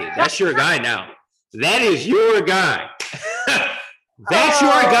 looks like it. That's your guy now. That is your guy. That's your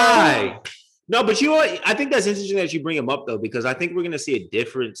guy. No, but you know what? I think that's interesting that you bring him up, though, because I think we're going to see a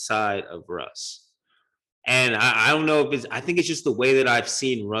different side of Russ. And I don't know if I think it's just the way that I've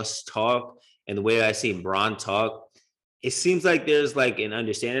seen Russ talk and the way that I've seen Bron talk. It seems like there's like an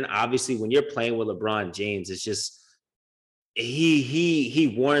understanding. Obviously, when you're playing with LeBron James, it's just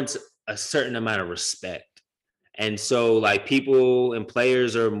he warrants a certain amount of respect. And so like people and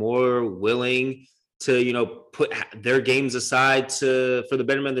players are more willing to, put their games aside for the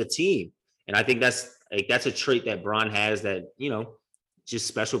betterment of the team. And I think that's a trait that Bron has that, just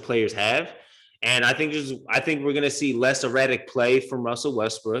special players have. And I think we're going to see less erratic play from Russell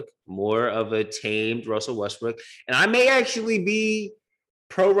Westbrook, more of a tamed Russell Westbrook. And I may actually be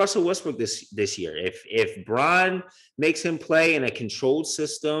pro Russell Westbrook this year. If Bron makes him play in a controlled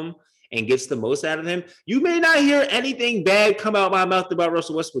system and gets the most out of him, you may not hear anything bad come out of my mouth about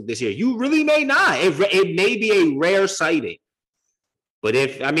Russell Westbrook this year. You really may not. It may be a rare sighting. But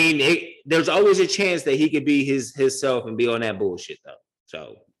there's always a chance that he could be his self and be on that bullshit though.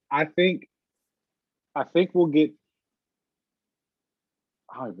 So I think we'll get.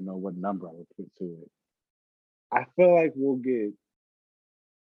 I don't even know what number I would put to it. I feel like we'll get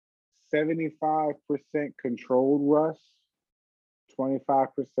 75% controlled Russ,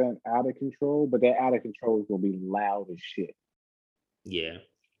 25% out of control, but that out of control is gonna be loud as shit. Yeah,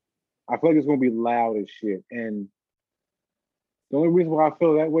 I feel like it's gonna be loud as shit, and the only reason why I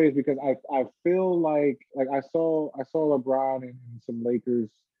feel that way is because I feel like I saw LeBron and some Lakers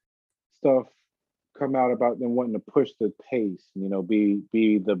stuff come out about them wanting to push the pace, be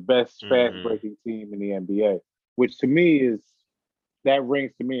the best fast breaking team in the NBA, which to me that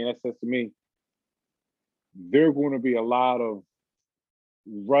rings to me and that says to me there are going to be a lot of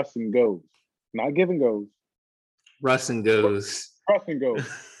Russ and goes, not giving goes. Russ and goes. Russ and goes.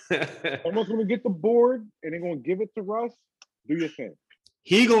 Someone's going to get the board and they're going to give it to Russ. Do your thing.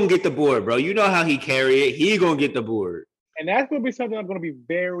 He gonna get the board, bro. You know how he carry it. He gonna get the board. And that's gonna be something I'm gonna be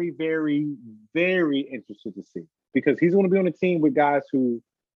very, very, very interested to see. Because he's gonna be on a team with guys who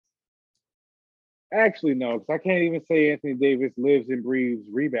actually no, because I can't even say Anthony Davis lives and breathes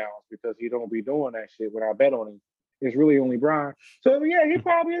rebounds because he don't be doing that shit when I bet on him. It's really only Bron. So yeah, he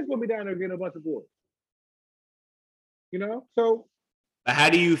probably is gonna be down there getting a bunch of boards. So how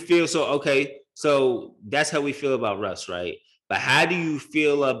do you feel? So that's how we feel about Russ, right? But how do you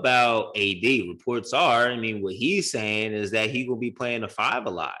feel about AD? Reports are, what he's saying is that he will be playing the 5 a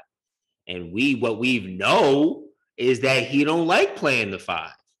lot. And what we know is that he don't like playing the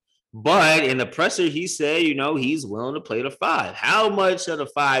 5. But in the presser, he said, he's willing to play the 5. How much of the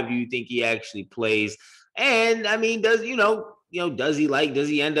 5 do you think he actually plays? And does he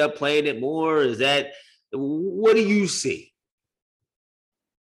end up playing it more? What do you see?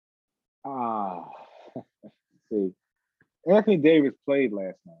 See. Anthony Davis played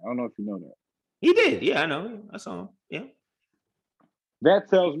last night. I don't know if you know that. He did. Yeah, I know. I saw him. Yeah. That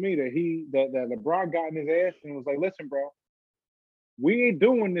tells me that LeBron got in his ass and was like, listen, bro, we ain't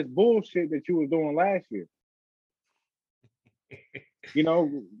doing this bullshit that you was doing last year.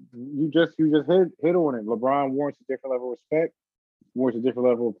 You just hit on it. LeBron warrants a different level of respect, warrants a different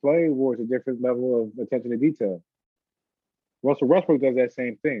level of play, warrants a different level of attention to detail. Russell Westbrook does that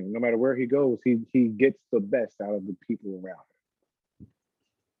same thing. No matter where he goes, he gets the best out of the people around him.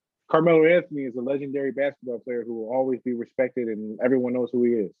 Carmelo Anthony is a legendary basketball player who will always be respected and everyone knows who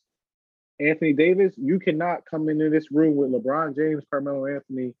he is. Anthony Davis, you cannot come into this room with LeBron James, Carmelo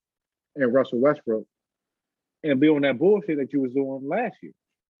Anthony, and Russell Westbrook and be on that bullshit that you was doing last year.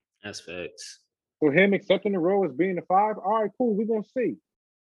 That's facts. So him accepting the role as being the 5, all right, cool, we're going to see.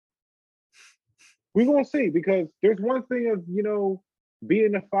 We're going to see because there's one thing of,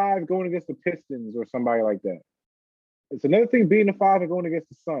 being the 5 going against the Pistons or somebody like that. It's another thing being the 5 and going against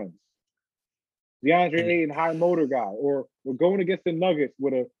the Suns. DeAndre Ayton, high motor guy. Or we're going against the Nuggets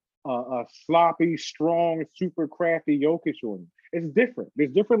with a sloppy, strong, super crafty Jokic on him. It's different.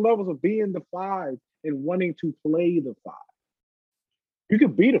 There's different levels of being the 5 and wanting to play the 5. You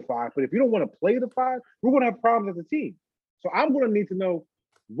can be the 5, but if you don't want to play the 5, we're going to have problems as a team. So I'm going to need to know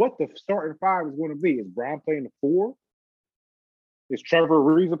what the starting 5 is going to be. Is Bron playing the 4? Is Trevor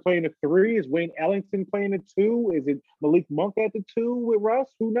Ariza playing the 3? Is Wayne Ellington playing the 2? Is it Malik Monk at the 2 with Russ?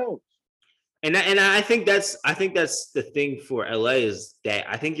 Who knows? And I think that's the thing for LA is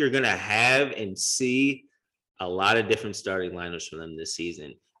that I think you're gonna have and see a lot of different starting lineups for them this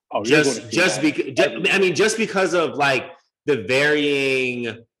season. Oh, you're going to see Just that because I mean, just because of like the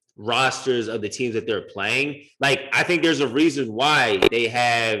varying rosters of the teams that they're playing, like I think there's a reason why they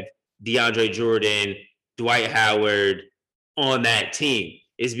have DeAndre Jordan, Dwight Howard on that team.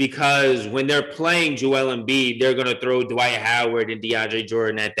 Is because when they're playing Joel Embiid, they're going to throw Dwight Howard and DeAndre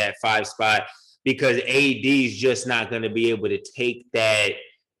Jordan at that 5 spot because AD is just not going to be able to take that.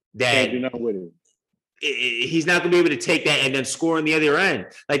 You're not with it. He's not going to be able to take that and then score on the other end.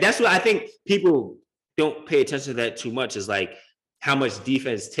 Like that's what I think people don't pay attention to that too much is like how much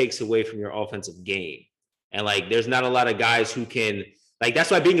defense takes away from your offensive game. And like there's not a lot of guys who can like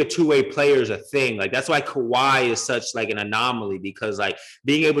that's why being a two-way player is a thing. Like that's why Kawhi is such like an anomaly because like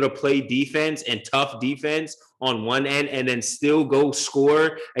being able to play defense and tough defense on one end and then still go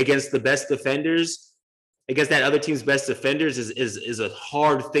score against the best defenders against that other team's best defenders is a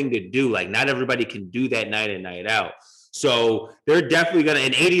hard thing to do. Like not everybody can do that night in, night out. So they're definitely gonna.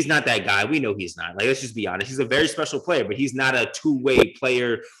 And AD's not that guy. We know he's not. Like let's just be honest. He's a very special player, but he's not a two-way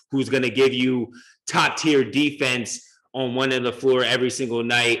player who's gonna give you top tier defense on one end of the floor every single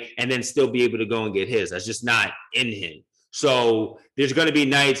night and then still be able to go and get his. That's just not in him. So there's going to be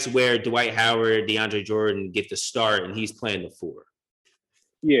nights where Dwight Howard, DeAndre Jordan get the start and he's playing the 4.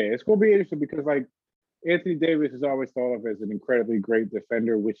 Yeah, it's going to be interesting because like Anthony Davis is always thought of as an incredibly great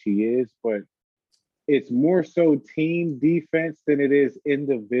defender, which he is, but it's more so team defense than it is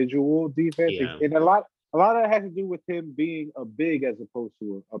individual defense. Yeah. And a lot of that has to do with him being a big as opposed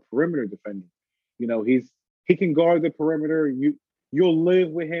to a perimeter defender. You know, he can guard the perimeter. You'll live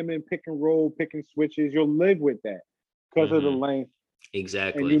with him in pick and roll, pick and switches. You'll live with that because of the length.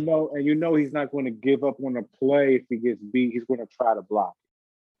 Exactly. And you know he's not going to give up on a play if he gets beat. He's going to try to block.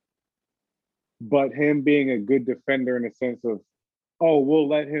 But him being a good defender in the sense of, oh, we'll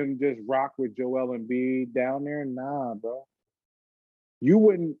let him just rock with Joel Embiid down there. Nah, bro.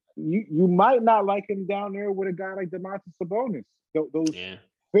 You might not like him down there with a guy like Domantas Sabonis. Those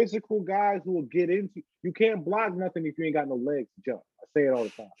physical guys who will get into you can't block nothing if you ain't got no legs to jump. I say it all the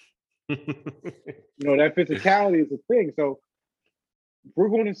time. You know, that physicality is a thing. So we're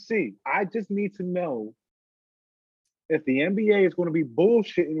going to see. I just need to know if the NBA is going to be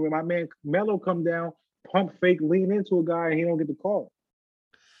bullshitting when my man Melo come down, pump fake, lean into a guy, and he don't get the call.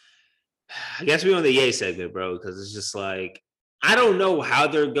 I guess we're on the yay segment, bro, because it's just like I don't know how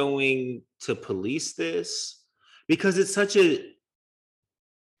they're going to police this because it's such a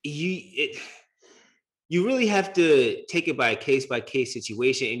you really have to take it by a case-by-case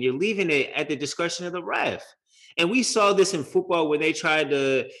situation, and you're leaving it at the discretion of the ref. And we saw this in football when they tried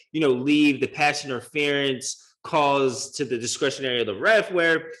to, leave the pass interference calls to the discretionary of the ref,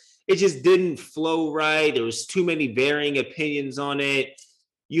 where it just didn't flow right. There was too many varying opinions on it.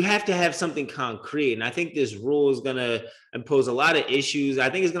 You have to have something concrete. And I think this rule is going to impose a lot of issues. I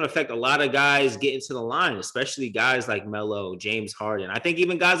think it's going to affect a lot of guys getting to the line, especially guys like Melo, James Harden. I think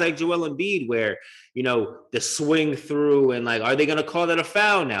even guys like Joel Embiid, where, the swing through and like, are they going to call that a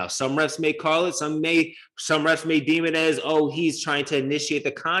foul now? Some refs may call it. Some refs may deem it as, oh, he's trying to initiate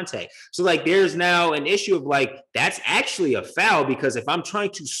the contact. So like, there's now an issue of like, that's actually a foul because if I'm trying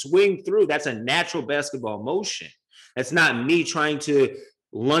to swing through, that's a natural basketball motion. That's not me trying to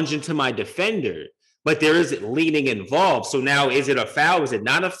lunge into my defender, but there is leaning involved. So now is it a foul? Is it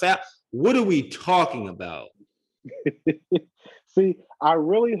not a foul? What are we talking about? See, I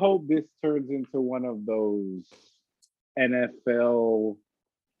really hope this turns into one of those NFL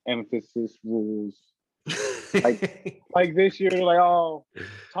emphasis rules. like this year, they're like, oh,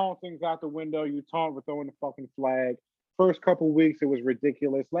 taunting's out the window. You taunt for throwing the fucking flag. First couple weeks, it was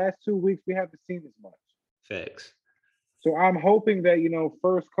ridiculous. Last 2 weeks, we haven't seen as much. Facts. So I'm hoping that,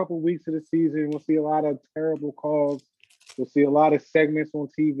 first couple weeks of the season, we'll see a lot of terrible calls. We'll see a lot of segments on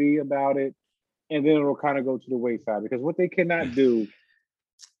TV about it. And then it'll kind of go to the wayside. Because what they cannot do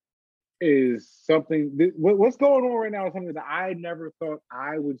is something... What's going on right now is something that I never thought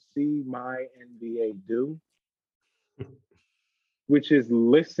I would see my NBA do. Which is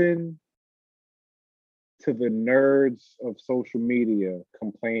listen to the nerds of social media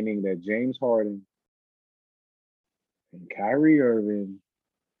complaining that James Harden and Kyrie Irving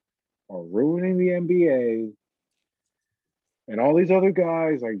are ruining the NBA, and all these other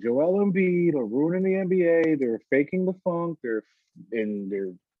guys like Joel Embiid are ruining the NBA. They're faking the funk. They're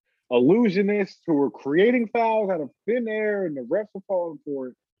illusionists who are creating fouls out of thin air, and the refs are falling for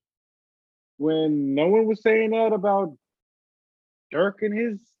it. When no one was saying that about Dirk and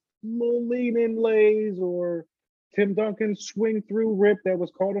his little lean-in lays, or Tim Duncan's swing through rip that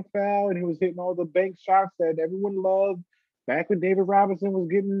was called a foul, and he was hitting all the bank shots that everyone loved back when David Robinson was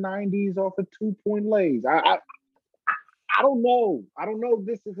getting 90s off of 2-point lays. I don't know. I don't know.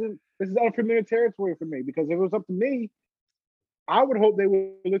 This is unfamiliar territory for me, because if it was up to me, I would hope they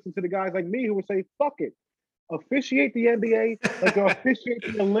would listen to the guys like me who would say, fuck it. Officiate the NBA like they officiate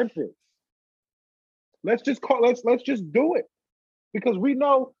the Olympics. Let's just do it. Because we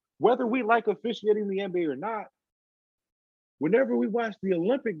know whether we like officiating the NBA or not, whenever we watch the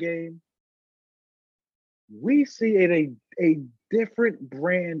Olympic game, we see a different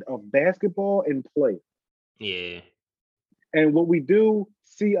brand of basketball and play. Yeah. And what we do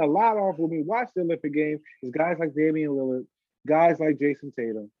see a lot of when we watch the Olympic game is guys like Damian Lillard, guys like Jason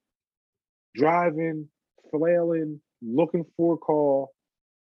Tatum, driving, flailing, looking for a call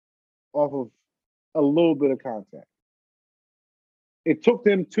off of a little bit of contact. It took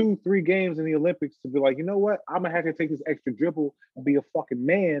them 2-3 games in the Olympics to be like, you know what? I'm gonna have to take this extra dribble and be a fucking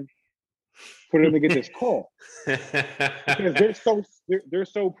man for them to get this call. Because they're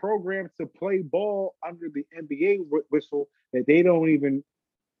so programmed to play ball under the NBA whistle that they don't even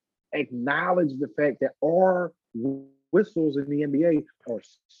acknowledge the fact that our whistles in the NBA are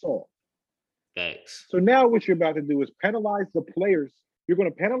soft. Thanks. So now what you're about to do is penalize the players. You're going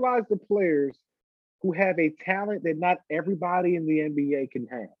to penalize the players who have a talent that not everybody in the NBA can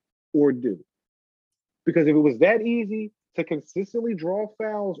have or do. Because if it was that easy to consistently draw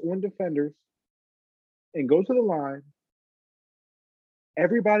fouls on defenders and go to the line,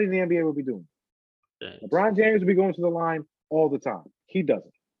 everybody in the NBA will be doing it. Thanks. LeBron James will be going to the line all the time. He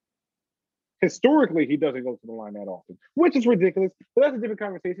doesn't. Historically, he doesn't go to the line that often, which is ridiculous. But that's a different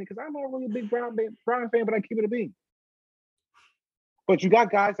conversation because I'm not really a big Brown fan, but I keep it a bean. But you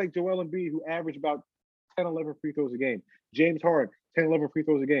got guys like Joel Embiid who average about 10, 11 free throws a game. James Harden, 10, 11 free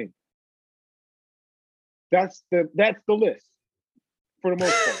throws a game. That's the list for the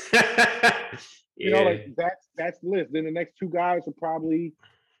most part. You know, like that's the list. Then the next two guys are probably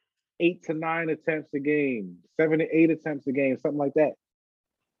 8 to 9 attempts a game, 7 to 8 attempts a game, something like that.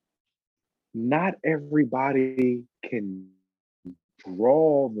 Not everybody can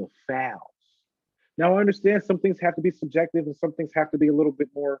draw the fouls. Now, I understand some things have to be subjective and some things have to be a little bit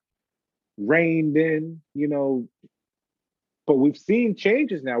more reined in, you know, but we've seen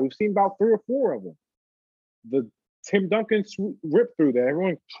changes now. We've seen about 3 or 4 of them. The Tim Duncan rip through that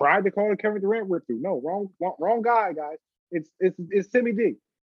everyone tried to call it Kevin Durant rip through. No, wrong guy, guys. It's Timmy D.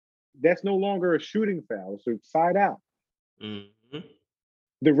 That's no longer a shooting foul. It's a side out. Mm-hmm.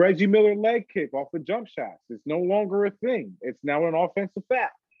 The Reggie Miller leg kick off of jump shots. It's no longer a thing. It's now an offensive foul.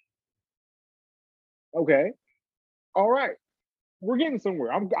 Okay. All right. We're getting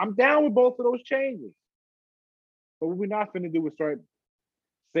somewhere. I'm down with both of those changes. But what we're not going to do is start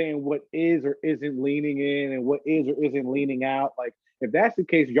saying what is or isn't leaning in and what is or isn't leaning out. Like, if that's the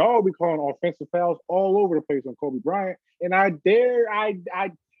case, y'all will be calling offensive fouls all over the place on Kobe Bryant. And I dare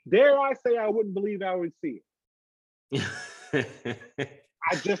say I wouldn't believe I would see it.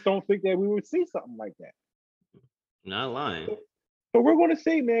 I just don't think that we would see something like that. Not lying. So we're going to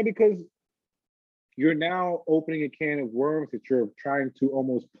see, man, because you're now opening a can of worms that you're trying to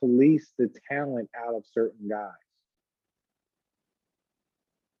almost police the talent out of certain guys.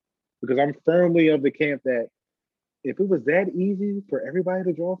 Because I'm firmly of the camp that if it was that easy for everybody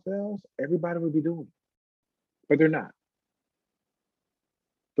to draw fouls, everybody would be doing it. But they're not.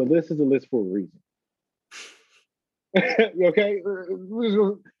 The list is a list for a reason. Okay?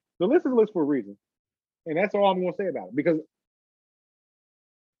 The list is a list for a reason. And that's all I'm going to say about it. Because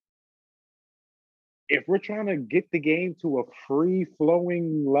if we're trying to get the game to a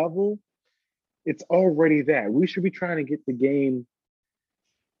free-flowing level, it's already that. We should be trying to get the game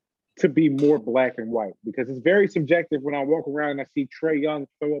to be more black and white, because it's very subjective when I walk around and I see Trae Young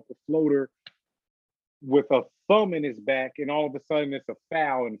throw up a floater with a thumb in his back and all of a sudden it's a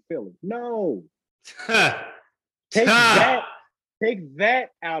foul in Philly. No. Take that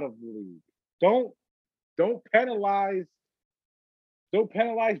out of the league. Don't penalize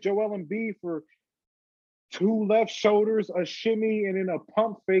Joel Embiid for 2 left shoulders, a shimmy, and then a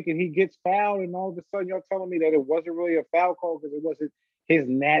pump fake, and he gets fouled, and all of a sudden y'all telling me that it wasn't really a foul call because it wasn't his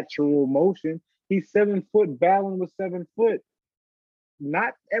natural motion. He's 7 foot battling with 7 foot.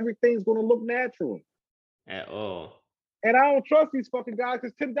 Not everything's gonna look natural. At all. And I don't trust these fucking guys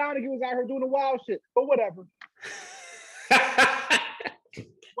because Tim Donaghy was out here doing the wild shit. But whatever.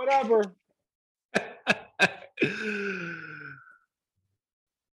 Whatever.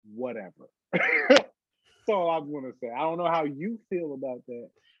 Whatever. That's all I'm gonna say. I don't know how you feel about that.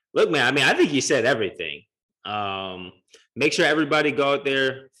 Look, man, I mean, I think you said everything. Make sure everybody go out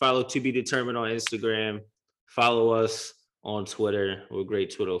there, follow To Be Determined on Instagram, Follow us on Twitter. We're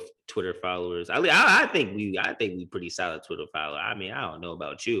great Twitter followers. I think we pretty solid Twitter follower. I mean, I don't know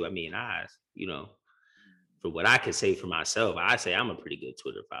about you. I mean, for what I can say for myself, I say I'm a pretty good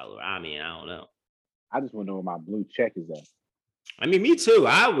Twitter follower. I mean, I don't know. I just want to know where my blue check is at. I mean, me too.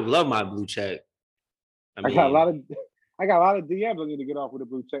 I would love my blue check. I got a lot of DMs I need to get off with a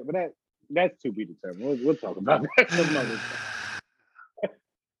blue check, but that's to be determined. We'll talk about that some other time.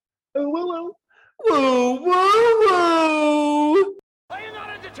 Woo. Woo, woo, woo. Are you not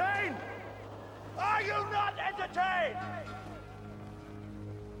entertained? Are you not entertained?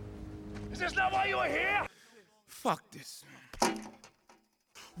 Is this not why you are here? Fuck this, man.